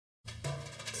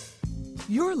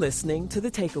You're listening to The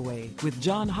Takeaway with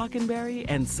John Hockenberry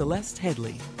and Celeste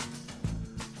Headley.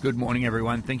 Good morning,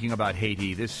 everyone. Thinking about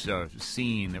Haiti, this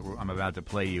scene that I'm about to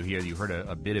play you here, you heard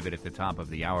a bit of it at the top of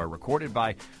the hour, recorded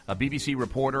by a BBC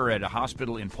reporter at a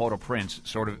hospital in Port-au-Prince,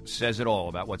 sort of says it all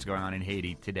about what's going on in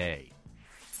Haiti today.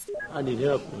 I need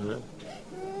help, man.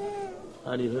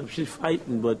 I need help. She's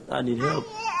fighting, but I need help.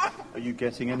 Are you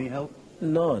getting any help?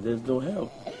 No, there's no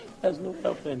help. There's no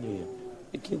help in here.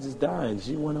 The kids is dying.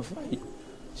 She want to fight.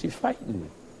 She's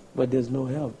fighting, but there's no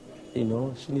help. You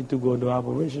know, she need to go to the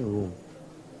operation room.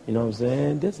 You know what I'm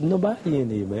saying? There's nobody in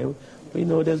here, man. We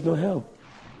know there's no help.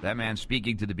 That man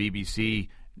speaking to the BBC,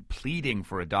 pleading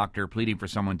for a doctor, pleading for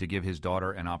someone to give his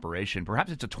daughter an operation.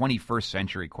 Perhaps it's a 21st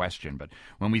century question, but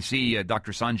when we see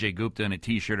Dr. Sanjay Gupta in a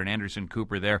T-shirt and Anderson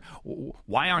Cooper there,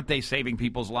 why aren't they saving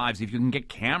people's lives? If you can get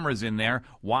cameras in there,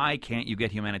 why can't you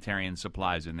get humanitarian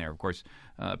supplies in there? Of course,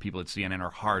 people at CNN are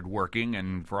hardworking,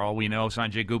 and for all we know,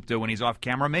 Sanjay Gupta, when he's off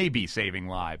camera, may be saving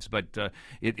lives. But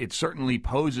it certainly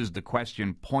poses the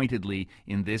question pointedly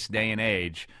in this day and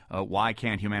age, why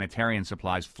can't humanitarian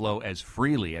supplies flow as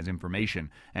freely as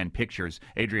information and pictures?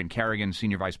 Adrian Carrigan,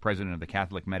 Senior Vice President of the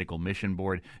Catholic Medical Mission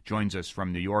Board, joins us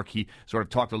from New York. He sort of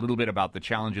talked a little bit about the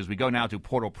challenges. We go now to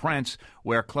Port-au-Prince,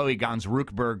 where Chloe Gans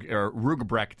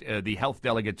Rugebrecht, the health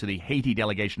delegate to the Haiti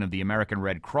delegation of the American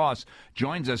Red Cross,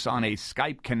 joins us on a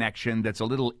Skype connection that's a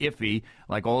little iffy,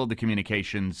 like all of the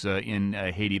communications in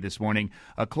Haiti this morning.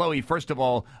 Chloe, first of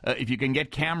all, if you can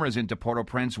get cameras into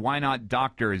Port-au-Prince, why not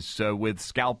doctors with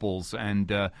scalpels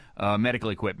and medical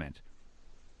equipment?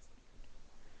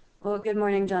 Well, good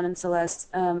morning, John and Celeste.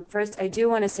 First, I do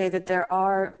want to say that there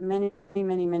are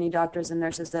many doctors and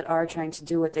nurses that are trying to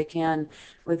do what they can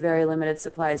with very limited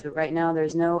supplies, but right now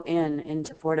there's no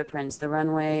into Port-au-Prince. The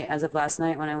runway, as of last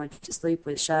night when I went to sleep,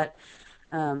 was shut.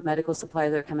 Medical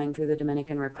supplies are coming through the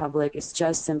Dominican Republic. It's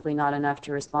just simply not enough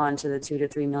to respond to the 2 to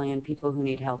 3 million people who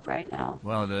need help right now.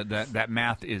 Well, that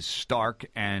math is stark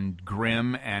and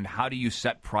grim. And how do you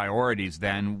set priorities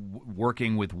then,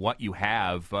 working with what you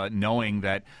have, knowing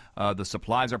that the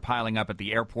supplies are piling up at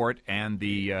the airport and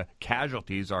the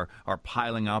casualties are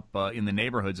piling up in the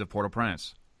neighborhoods of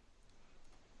Port-au-Prince?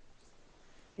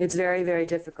 It's very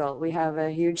difficult. We have a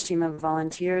huge team of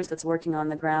volunteers that's working on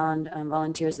the ground,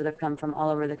 volunteers that have come from all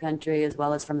over the country as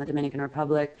well as from the Dominican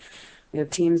Republic. We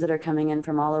have teams that are coming in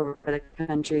from all over the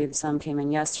country. Some came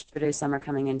in yesterday, some are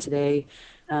coming in today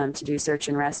to do search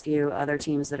and rescue, other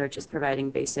teams that are just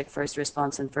providing basic first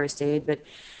response and first aid. But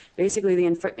basically the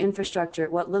infrastructure,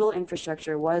 what little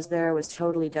infrastructure was there was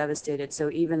totally devastated. So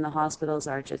even the hospitals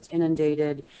are just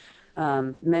inundated.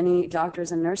 Many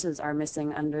doctors and nurses are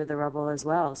missing under the rubble as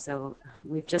well. So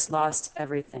we've just lost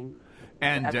everything.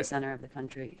 And the epicenter of the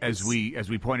country. As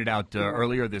we pointed out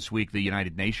earlier this week, the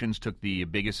United Nations took the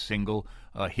biggest single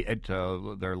hit,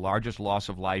 their largest loss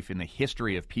of life in the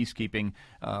history of peacekeeping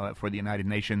for the United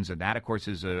Nations. And that, of course,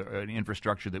 is an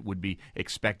infrastructure that would be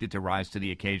expected to rise to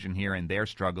the occasion here, and they're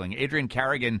struggling. Adrian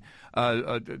Carrigan,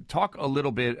 talk a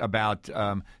little bit about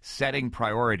setting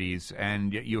priorities.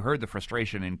 And you heard the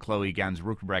frustration in Chloe Gans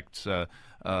Rugebrecht's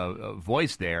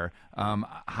voice there.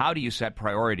 How do you set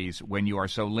priorities when you are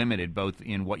so limited, both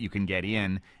in what you can get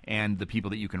in and the people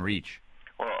that you can reach?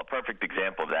 Well, a perfect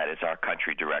example of that is our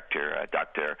country director,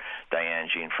 Dr. Diane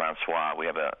Jean-Francois. We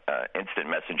have a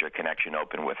instant messenger connection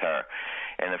open with her.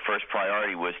 And the first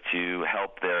priority was to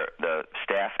help the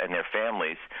staff and their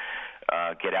families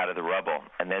get out of the rubble.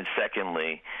 And then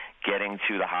secondly, getting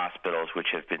to the hospitals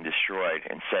which have been destroyed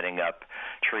and setting up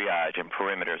triage and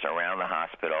perimeters around the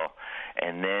hospital,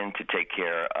 and then to take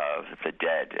care of the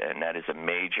dead. And that is a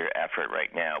major effort right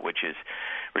now, which is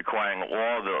requiring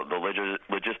all the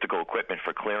logistical equipment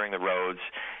for clearing the roads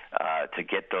to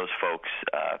get those folks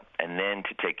and then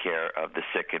to take care of the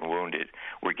sick and wounded.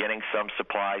 We're getting some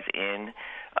supplies in.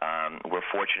 We're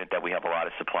fortunate that we have a lot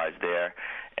of supplies there,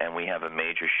 and we have a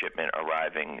major shipment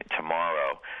arriving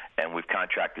tomorrow, and we've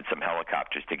contracted some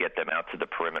helicopters to get them out to the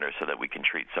perimeter so that we can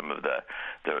treat some of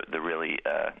the really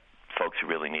folks who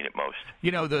really need it most.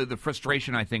 You know, the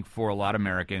frustration, I think, for a lot of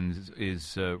Americans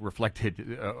is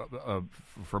reflected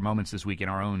for moments this week in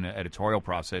our own editorial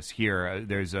process here.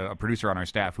 There's a producer on our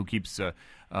staff who keeps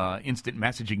instant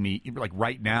messaging me, like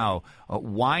right now,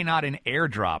 why not an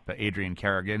airdrop, Adrian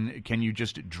Carrigan? Can you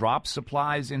just drop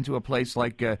supplies into a place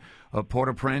like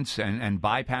Port-au-Prince and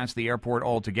bypass the airport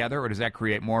altogether, or does that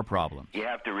create more problems? You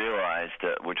have to realize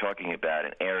that we're talking about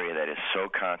an area that is so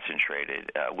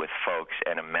concentrated with folks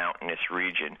and a mountainous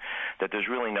region that there's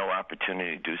really no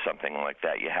opportunity to do something like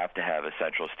that. You have to have a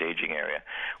central staging area.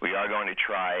 We are going to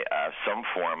try some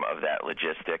form of that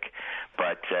logistic,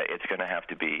 but it's going to have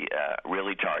to be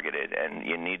really targeted, and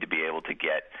you need to be able to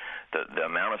get the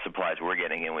amount of supplies we're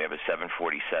getting in. We have a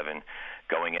 747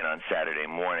 going in on Saturday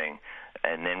morning,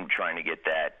 and then trying to get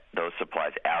those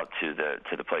supplies out to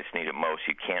the place needed most.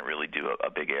 You can't really do a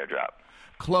big airdrop.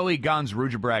 Chloe Gons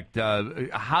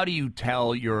Rujebrecht, how do you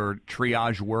tell your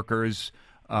triage workers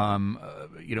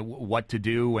what to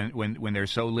do when they're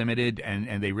so limited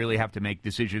and they really have to make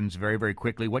decisions very, very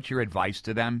quickly? What's your advice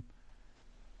to them?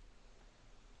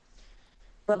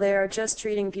 Well, they are just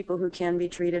treating people who can be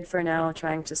treated for now,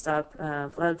 trying to stop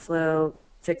blood flow,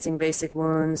 fixing basic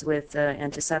wounds with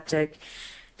antiseptic,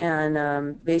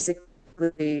 and basically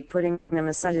putting them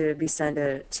aside to be sent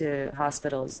to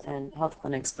hospitals and health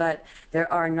clinics. But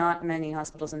there are not many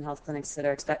hospitals and health clinics that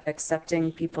are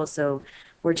accepting people, so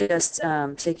we're just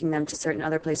taking them to certain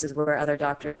other places where other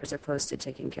doctors are posted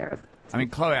taking care of. I mean,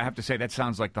 Chloe, I have to say that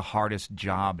sounds like the hardest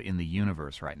job in the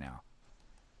universe right now.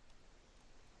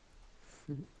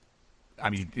 I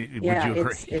mean, would you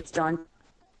agree? It's daunting.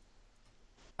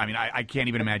 I mean, I can't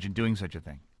even imagine doing such a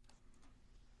thing.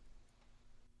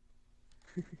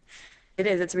 It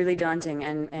is. It's really daunting.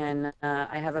 And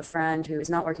I have a friend who is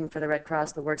not working for the Red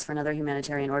Cross but works for another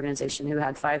humanitarian organization who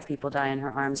had 5 people die in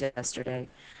her arms yesterday,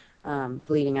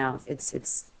 bleeding out.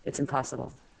 It's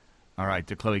impossible. All right.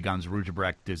 Chloe Gons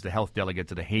Rujebrecht is the health delegate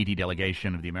to the Haiti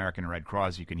delegation of the American Red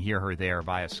Cross. You can hear her there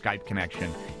via Skype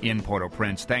connection in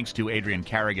Port-au-Prince. Thanks to Adrienne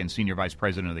Carrigan, Senior Vice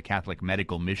President of the Catholic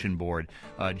Medical Mission Board,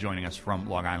 joining us from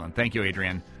Long Island. Thank you,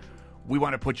 Adrienne. We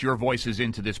want to put your voices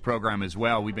into this program as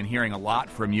well. We've been hearing a lot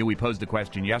from you. We posed the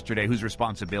question yesterday, whose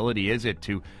responsibility is it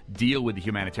to deal with the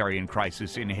humanitarian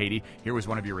crisis in Haiti? Here was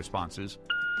one of your responses.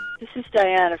 This is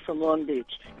Diana from Long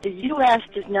Beach. The U.S.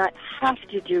 does not have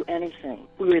to do anything.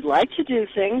 We would like to do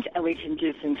things, and we can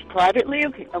do things privately,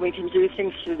 and we can do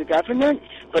things through the government,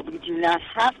 but we do not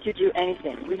have to do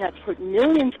anything. We have put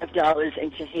millions of dollars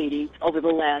into Haiti over the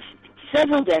last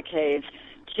several decades,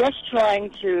 just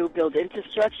trying to build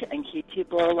infrastructure and keep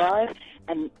people alive,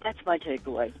 and that's my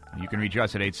takeaway. You can reach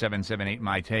us at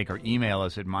 8778-MyTake or email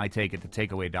us at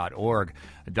mytake@thetakeaway.org.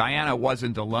 Diana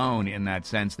wasn't alone in that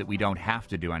sense that we don't have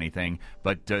to do anything,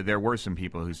 but there were some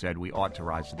people who said we ought to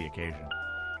rise to the occasion.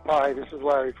 Hi, this is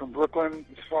Larry from Brooklyn.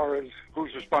 As far as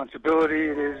whose responsibility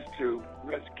it is to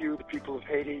rescue the people of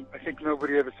Haiti, I think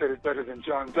nobody ever said it better than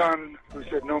John Donne, who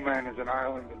said no man is an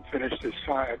island, and finished his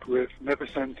sonnet with, never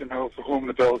sent to know for whom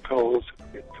the bell tolls,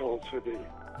 it tolls for thee.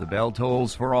 The bell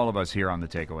tolls for all of us here on The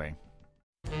Takeaway.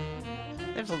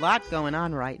 There's a lot going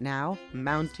on right now.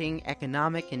 Mounting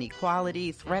economic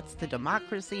inequality, threats to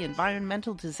democracy,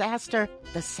 environmental disaster,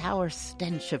 the sour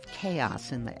stench of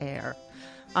chaos in the air.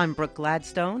 I'm Brooke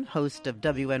Gladstone, host of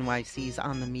WNYC's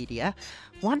On the Media.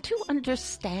 Want to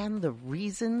understand the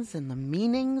reasons and the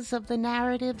meanings of the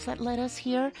narratives that led us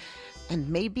here, and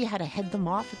maybe how to head them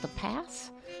off at the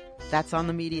pass? That's On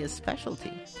the Media's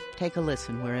specialty. Take a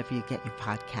listen wherever you get your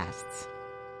podcasts.